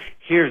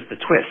here's the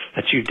twist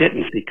that you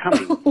didn't see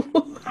coming.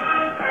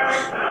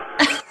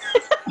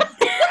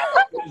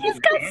 He's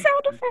got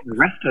sound effects. The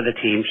rest of the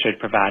team should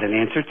provide an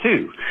answer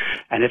too.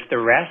 And if the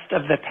rest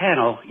of the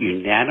panel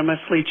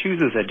unanimously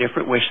chooses a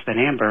different wish than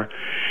Amber,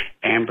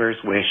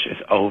 Amber's wish is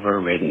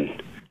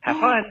overridden. Have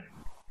fun.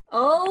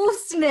 Oh,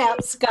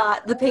 snap,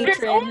 Scott, the patron.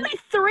 There's only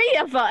 3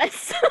 of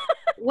us.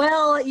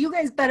 Well, you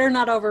guys better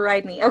not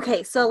override me.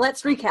 Okay, so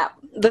let's recap.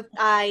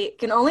 I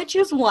can only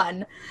choose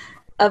one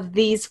of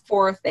these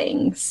 4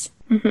 things.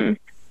 Mm-hmm.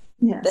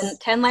 Yes. Then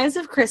 10 Lives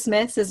of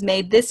Christmas is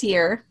made this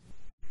year.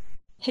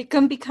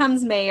 Hickam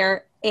becomes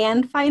mayor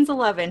and finds a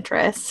love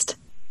interest.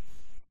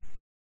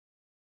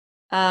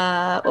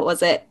 What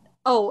was it?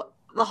 Oh,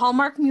 the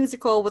Hallmark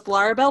musical with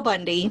Laura Bell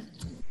Bundy,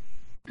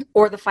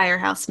 or the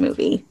Firehouse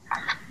movie.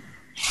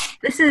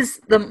 This is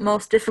the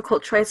most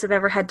difficult choice I've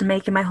ever had to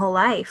make in my whole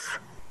life.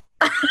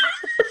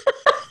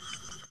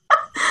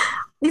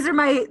 These are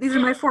my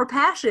 4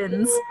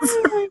 passions.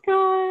 Oh my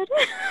god.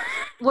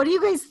 What do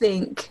you guys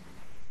think?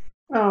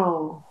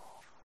 Oh.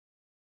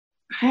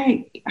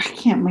 I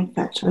can't make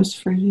that choice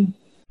for you.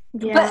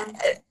 Yeah.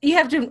 But you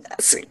have to.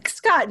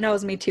 Scott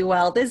knows me too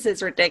well. This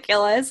is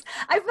ridiculous.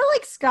 I feel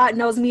like Scott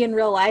knows me in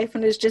real life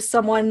and is just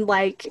someone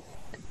like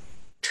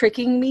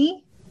tricking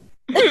me.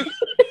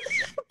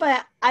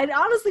 But I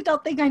honestly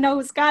don't think I know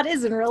who Scott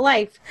is in real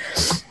life,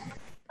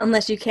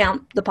 unless you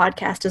count the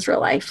podcast as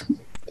real life.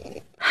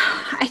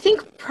 I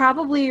think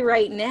probably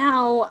right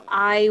now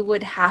I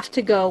would have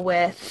to go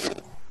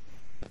with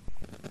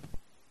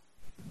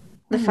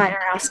the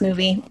Firehouse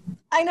movie.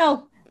 I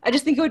know. I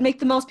just think it would make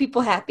the most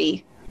people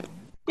happy.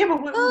 Yeah,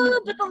 but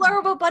But the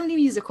Laura Bell Bundy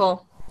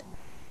musical.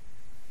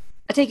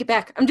 I take it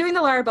back. I'm doing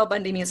the Laura Bell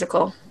Bundy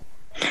musical.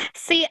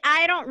 See,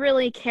 I don't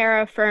really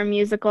care for a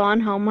musical on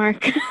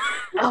Hallmark.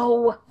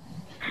 Oh.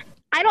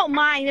 I don't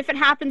mind. If it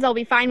happens, I'll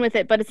be fine with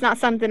it, but it's not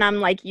something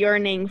I'm, like,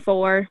 yearning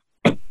for.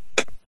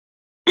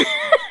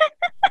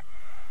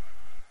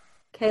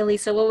 Okay,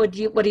 Lisa, what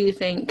do you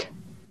think?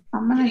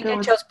 I'm Do gonna you think go I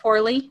with. chose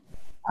poorly?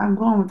 I'm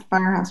going with the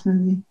Firehouse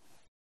movie.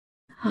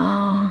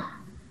 Oh,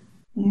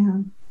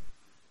 Yeah.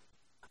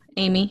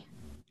 Amy.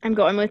 I'm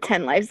going with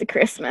 10 Lives of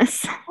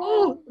Christmas.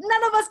 Oh,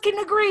 none of us can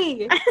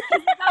agree.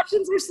 These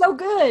options are so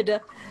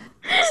good.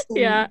 So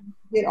Yeah.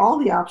 you get all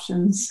the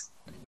options.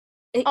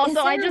 Also, Is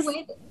there I a just-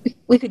 way that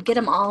we could get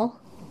them all?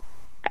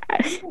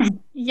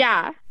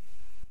 Yeah.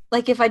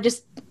 Like if I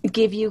just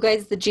give you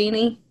guys the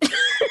genie?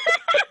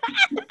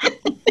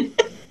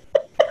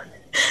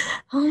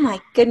 Oh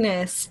my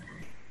goodness.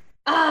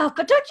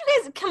 But don't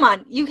you guys, come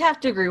on, you have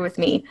to agree with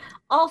me.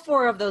 All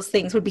 4 of those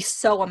things would be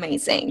so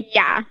amazing.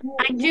 Yeah.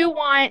 I do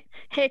want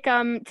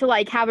Hickam to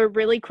like have a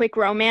really quick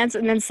romance,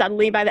 and then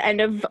suddenly by the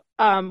end of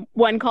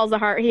One Calls the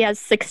Heart, he has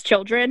 6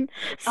 children.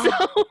 So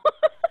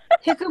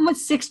Hickam with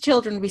 6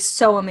 children would be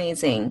so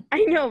amazing.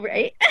 I know,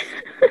 right?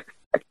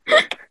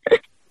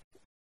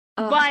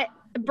 Uh, But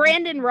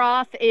Brandon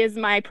Roth is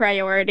my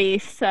priority,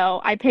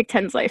 so I picked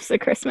 10 Lives of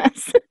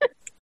Christmas.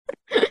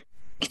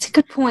 It's a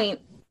good point.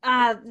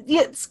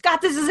 Yeah,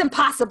 Scott, this is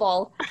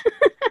impossible.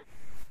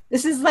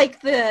 This is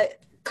like the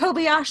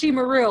Kobayashi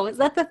Maru. Is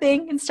that the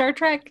thing in Star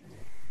Trek?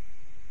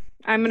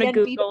 I'm gonna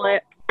Google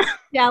it.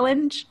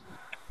 Challenge.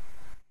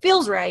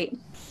 Feels right.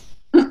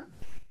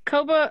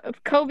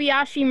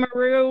 Kobayashi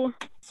Maru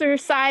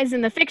exercise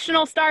in the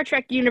fictional Star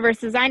Trek universe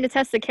designed to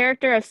test the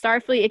character of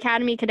Starfleet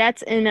Academy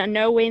cadets in a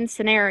no-win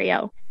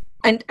scenario.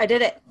 And I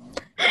did it.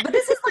 But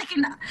this is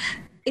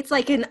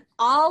like an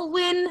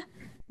all-win,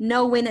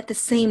 no-win at the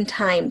same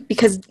time.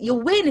 Because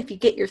you'll win if you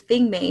get your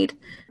thing made.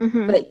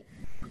 Mm-hmm. But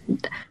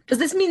does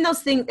this mean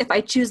those things, if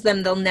I choose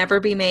them, they'll never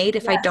be made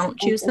if I don't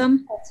choose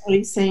them? That's what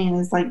he's saying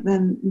is like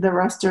then the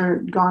rest are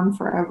gone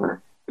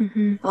forever.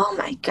 Mm-hmm. Oh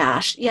my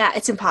gosh. Yeah,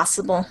 it's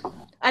impossible.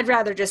 I'd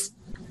rather just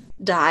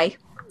die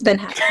than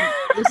have to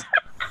lose.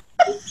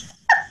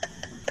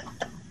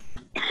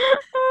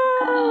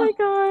 Oh my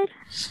god.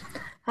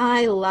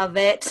 I love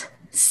it.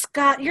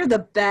 Scott, you're the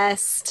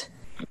best.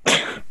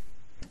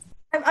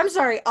 I'm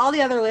sorry, all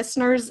the other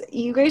listeners,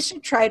 you guys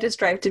should try to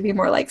strive to be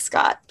more like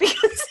Scott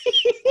because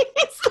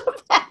he's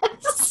the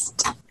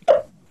best.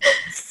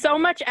 So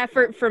much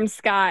effort from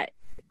Scott.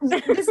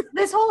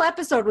 This whole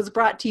episode was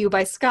brought to you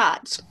by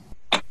Scott.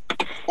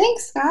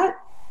 Thanks, Scott.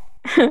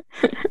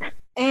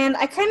 And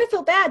I kind of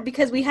feel bad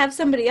because we have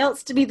somebody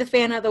else to be the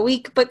fan of the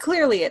week, but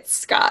clearly it's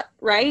Scott,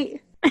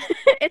 right?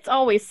 It's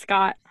always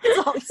Scott.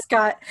 It's always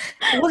Scott.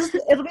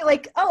 It'll be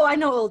like, oh, I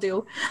know what we'll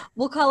do.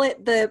 We'll call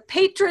it the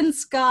Patron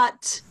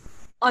Scott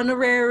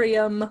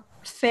Honorarium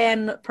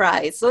Fan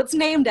Prize. So it's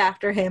named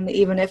after him,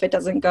 even if it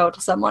doesn't go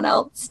to someone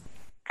else.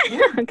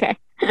 Okay.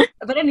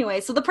 But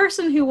anyway, so the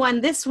person who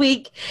won this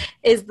week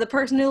is the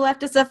person who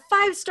left us a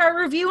 5-star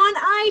review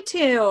on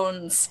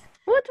iTunes.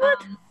 What?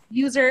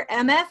 User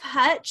MF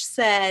Hutch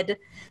said,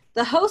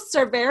 the hosts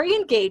are very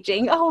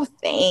engaging. Oh,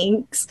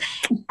 thanks.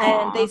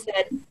 And they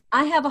said,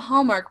 I have a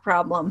Hallmark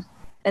problem,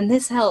 and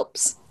this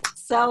helps.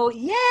 So,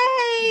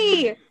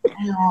 yay!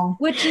 I know.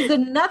 Which is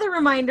another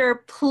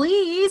reminder,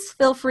 please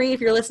feel free,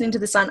 if you're listening to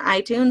this on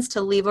iTunes,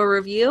 to leave a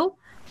review,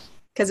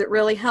 because it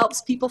really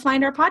helps people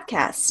find our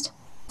podcast.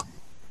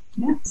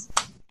 Yes.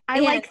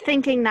 I like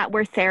thinking that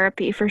we're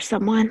therapy for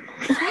someone.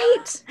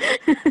 Right?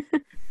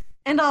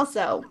 And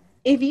also,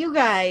 if you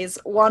guys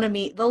want to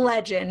meet the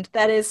legend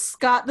that is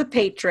Scott the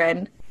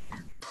Patron,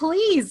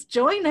 please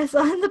join us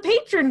on the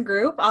Patron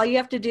group. All you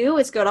have to do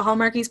is go to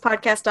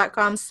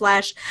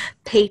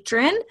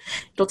hallmarkiespodcast.com/patron.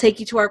 It'll take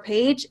you to our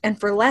page, and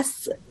for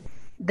less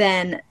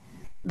than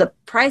the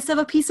price of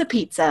a piece of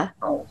pizza,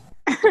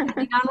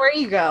 depending on where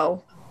you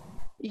go,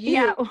 you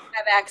have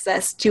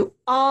access to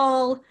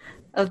all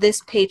of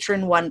this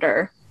patron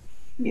wonder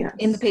Yes.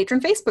 in the Patron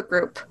Facebook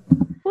group.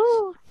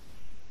 Woo.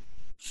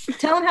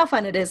 Tell them how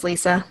fun it is,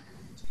 Lisa.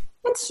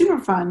 It's super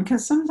fun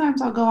because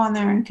sometimes I'll go on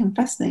there and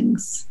confess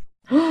things.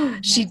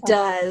 She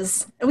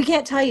does. And we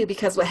can't tell you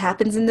because what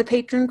happens in the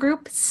patron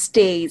group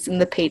stays in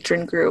the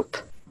patron group.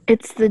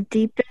 It's the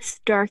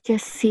deepest,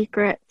 darkest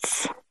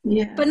secrets.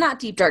 Yeah. But not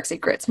deep, dark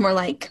secrets. More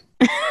like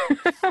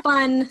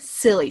fun,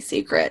 silly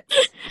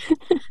secrets.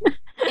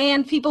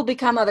 And people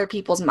become other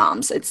people's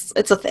moms. It's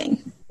a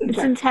thing. It's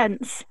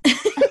intense.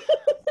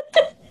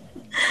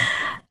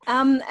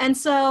 And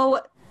so,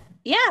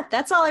 yeah,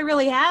 that's all I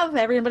really have.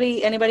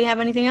 Anybody have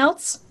anything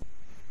else?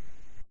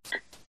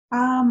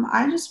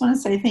 I just want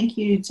to say thank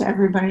you to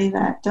everybody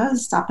that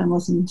does stop and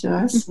listen to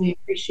us. We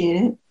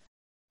appreciate it.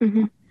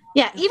 Mm-hmm.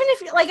 Yeah, even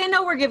if, like, I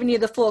know we're giving you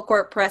the full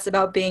court press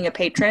about being a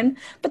patron,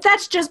 but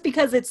that's just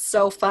because it's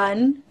so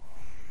fun,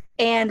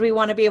 and we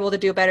want to be able to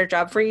do a better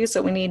job for you,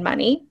 so we need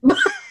money.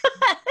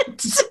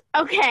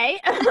 Okay.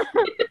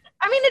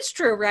 I mean, it's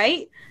true,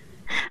 right?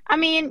 I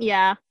mean,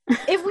 yeah.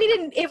 If we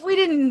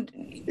didn't,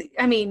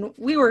 I mean,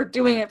 we were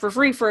doing it for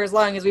free for as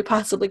long as we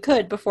possibly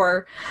could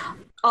before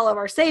all of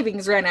our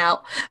savings ran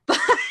out.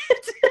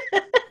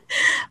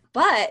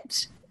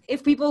 But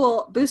if people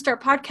will boost our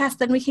podcast,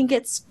 then we can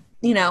get,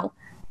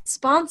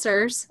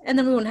 sponsors, and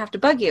then we won't have to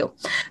bug you.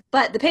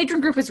 But the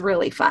patron group is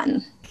really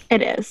fun.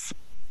 It is.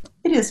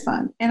 It is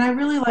fun. And I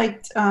really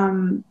liked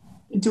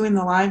doing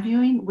the live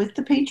viewing with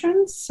the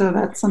patrons. So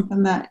that's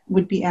something that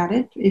would be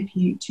added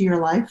to your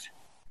life.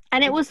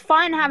 And it was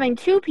fun having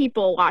 2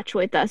 people watch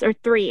with us, or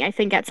 3, I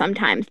think, at some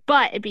times.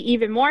 But it'd be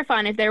even more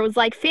fun if there was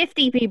like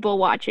 50 people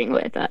watching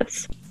with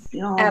us.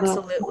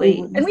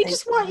 Absolutely. And we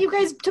just want you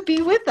guys to be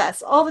with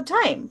us all the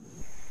time.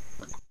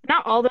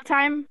 Not all the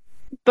time,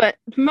 but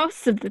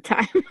most of the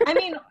time. I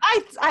mean,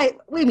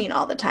 we mean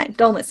all the time.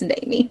 Don't listen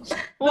to Amy.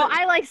 Well,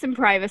 I like some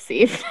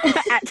privacy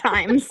at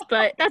times,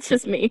 but that's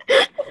just me.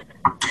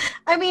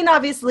 I mean,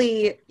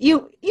 obviously,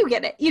 you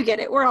get it. You get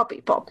it. We're all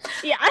people.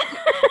 Yeah.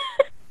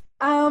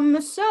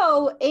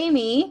 So,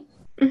 Amy,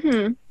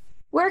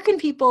 where can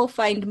people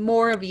find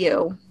more of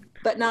you,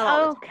 but not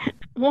all the time?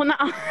 Well, no.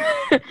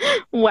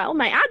 Well,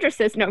 my address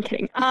is, no, I'm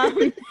kidding.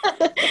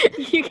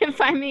 You can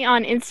find me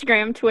on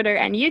Instagram, Twitter,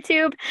 and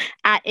YouTube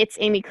at It's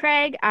Amy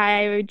Craig.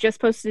 I just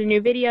posted a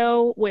new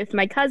video with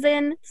my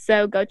cousin,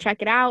 so go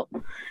check it out.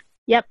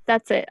 Yep,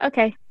 that's it.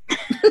 Okay.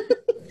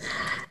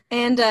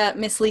 And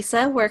Miss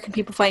Lisa, where can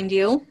people find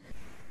you?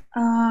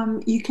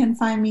 You can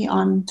find me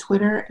on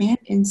Twitter and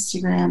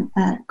Instagram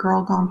at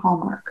Girl Gone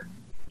Hallmark.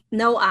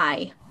 No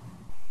I.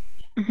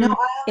 No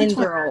I on In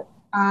Twitter. girl.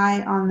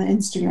 I on the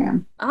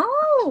Instagram.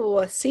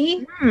 Oh,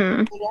 see? They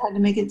had to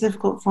make it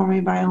difficult for me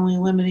by only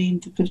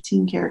limiting to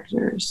 15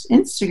 characters.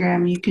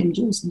 Instagram, you can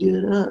just do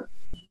it up.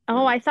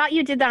 Oh, I thought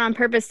you did that on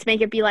purpose to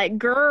make it be like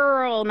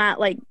girl, not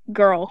like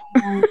girl.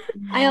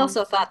 I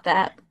also thought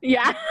that.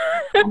 Yeah.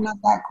 I'm not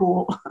that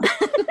cool.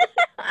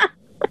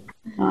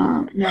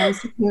 No,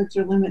 it's a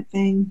character limit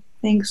thing.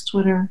 Thanks,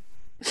 Twitter.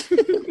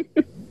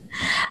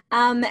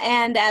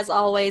 And as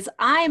always,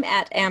 I'm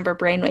at Amber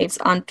Brainwaves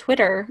on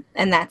Twitter,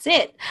 and that's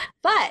it.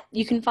 But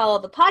you can follow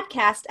the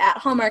podcast at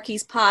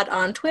Hallmarkies Pod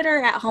on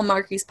Twitter, at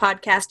Hallmarkies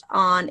Podcast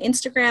on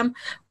Instagram.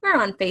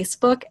 We're on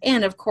Facebook,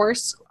 and of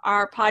course,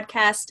 our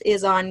podcast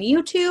is on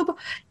YouTube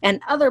and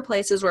other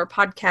places where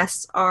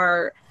podcasts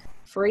are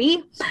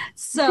free.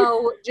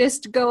 So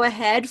just go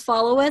ahead,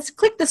 follow us,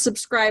 click the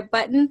subscribe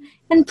button,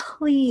 and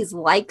please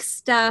like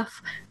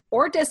stuff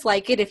or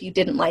dislike it if you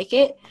didn't like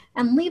it,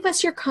 and leave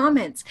us your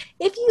comments.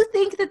 If you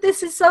think that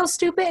this is so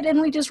stupid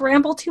and we just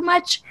ramble too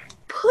much,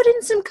 put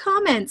in some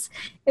comments.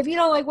 If you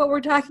don't like what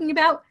we're talking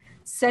about,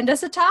 send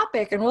us a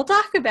topic and we'll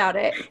talk about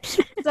it.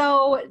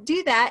 So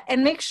do that,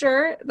 and make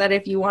sure that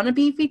if you want to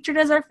be featured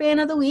as our fan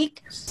of the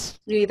week,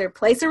 you either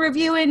place a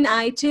review in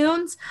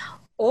iTunes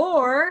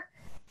or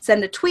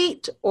send a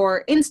tweet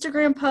or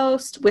Instagram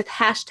post with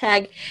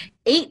hashtag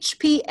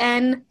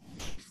HPN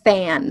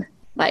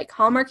like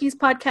Hallmarkies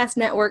Podcast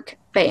Network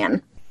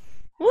fan.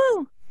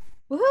 Woo!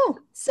 Woohoo!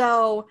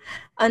 So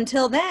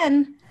until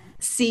then,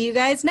 see you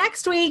guys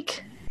next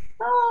week.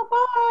 Oh,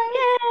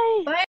 bye. Yay! Bye.